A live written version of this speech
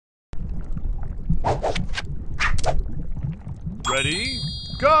Ready,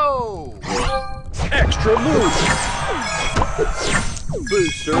 go! Extra move!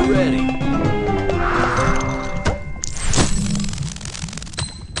 Booster ready.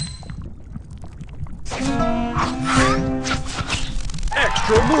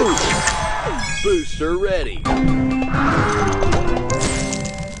 Extra move! Booster ready.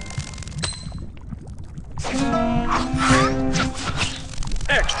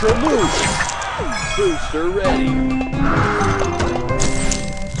 Extra move! Booster ready.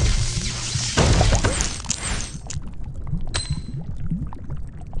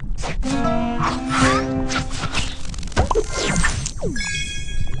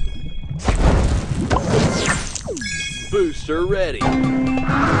 Booster ready.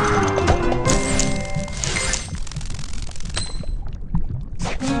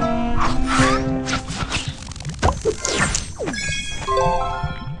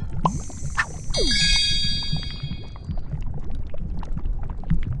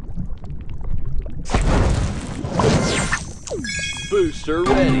 Booster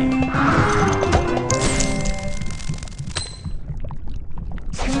ready.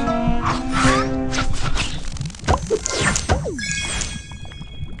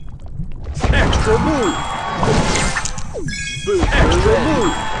 Extra move! Booster extra ready.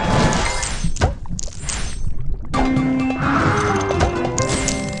 Move!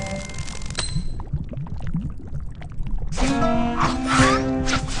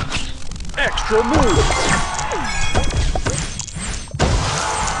 Extra move!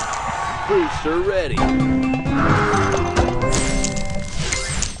 Booster ready.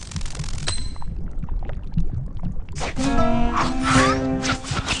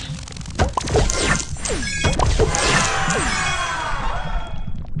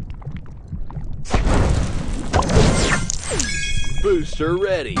 Booster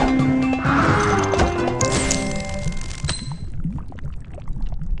ready.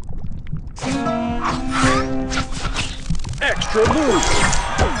 Extra move.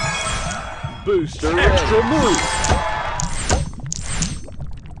 Booster extra ready. Move.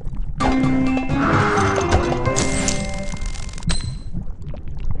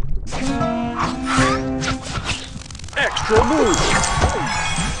 Extra move.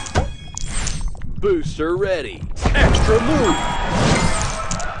 Booster ready. Extra move.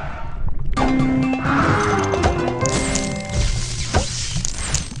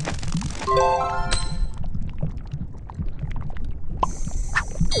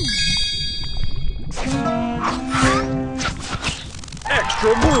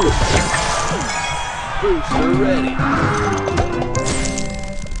 Extra move. Booster ready.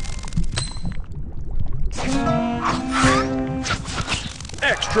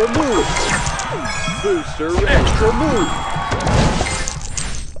 Extra move. Booster ready. Extra move.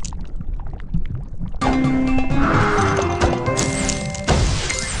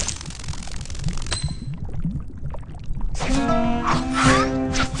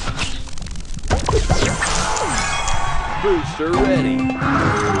 Booster ready.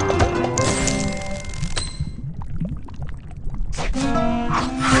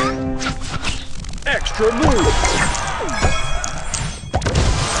 Extra move.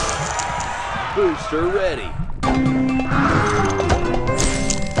 Booster ready.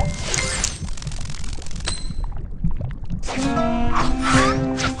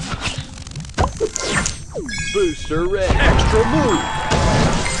 Booster ready. Extra move.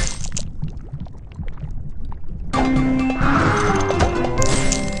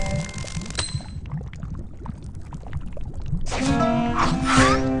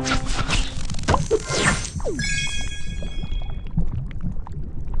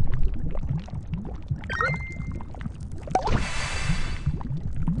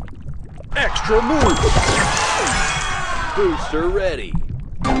 Extra move. Booster ready.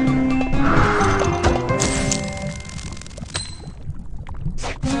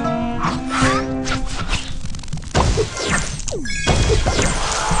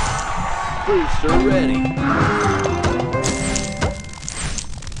 Booster ready.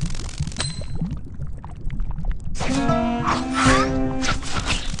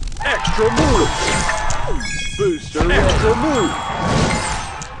 Extra move. Booster ready. Extra move.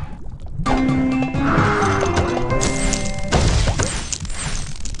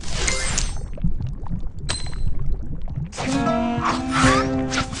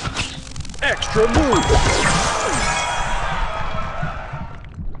 Extra move.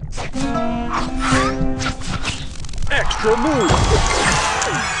 Extra move.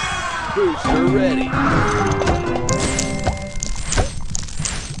 Booster ready.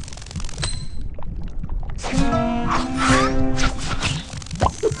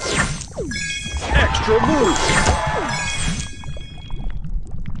 Extra move!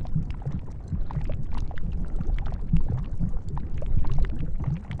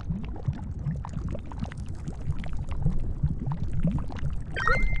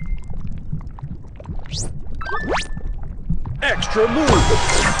 Extra move!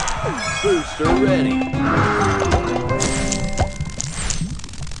 Booster ready!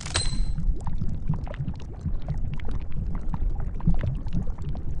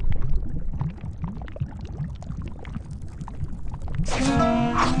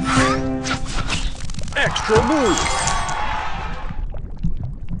 Extra move!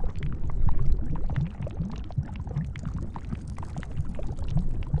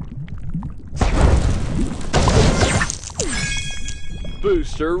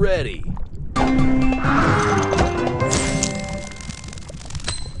 Booster ready.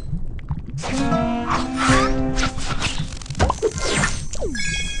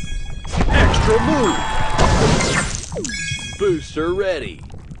 Extra move! Booster ready.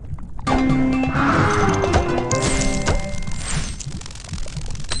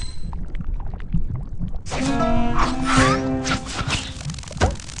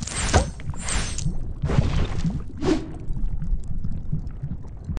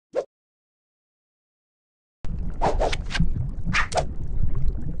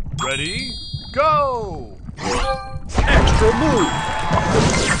 Ready, go! Extra move!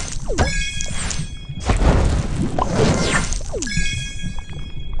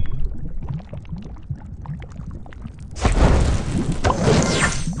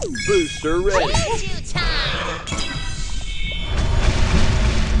 Booster ready. Choo-choo time!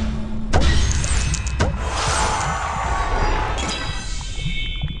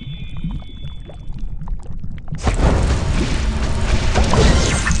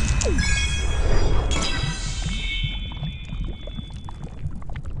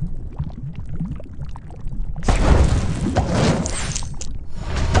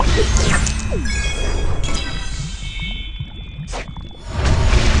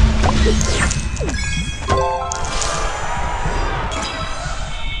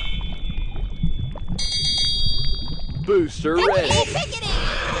 Booster ready. Pickety!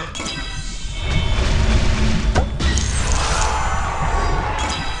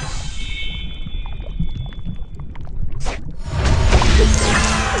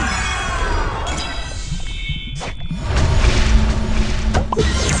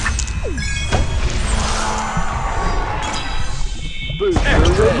 Booster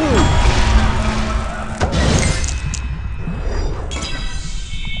extra ready. Move.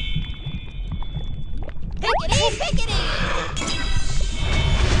 Pickety!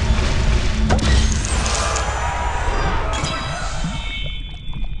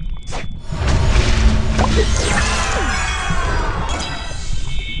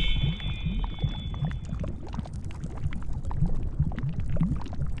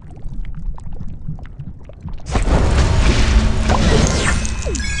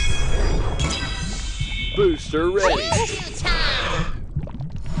 Booster ready. Choo-choo time!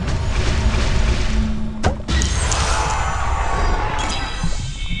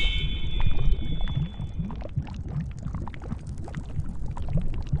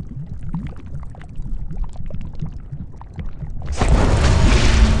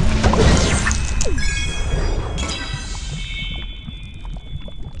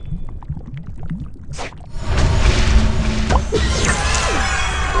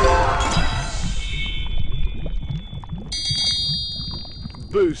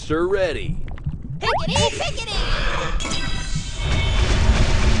 Booster ready. Pickety!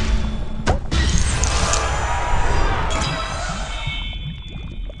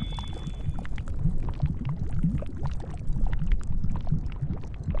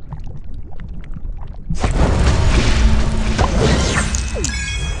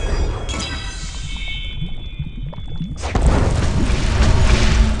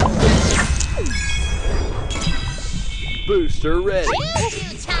 Booster ready.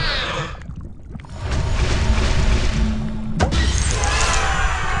 Choo-choo time!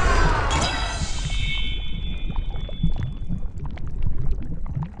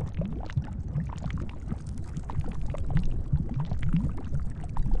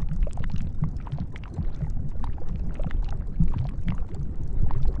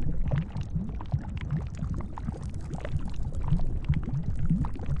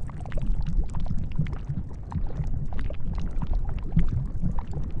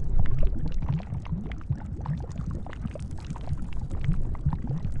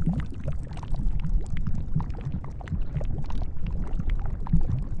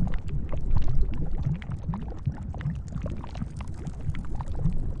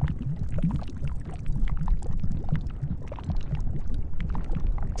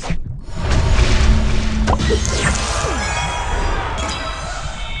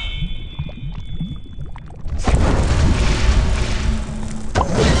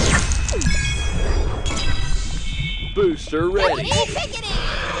 Booster ready. Pickety, pickety.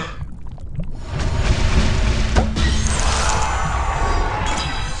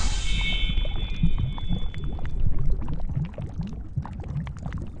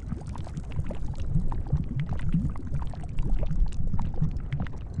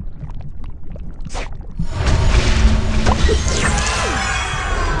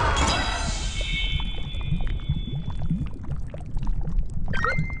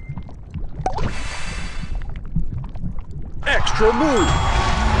 Extra move.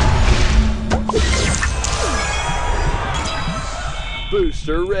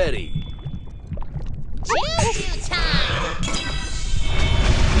 Booster ready. Choo-choo time.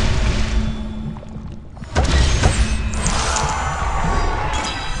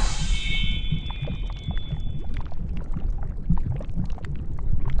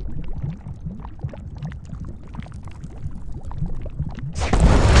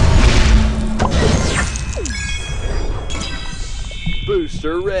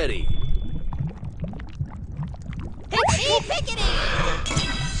 Booster ready. Pickety, pickety.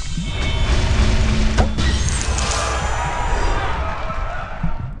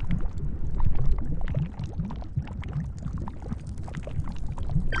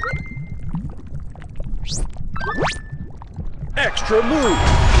 Extra move.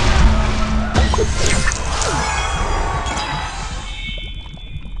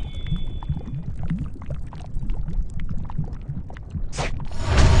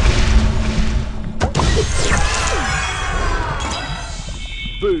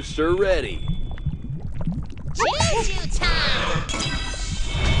 Booster ready.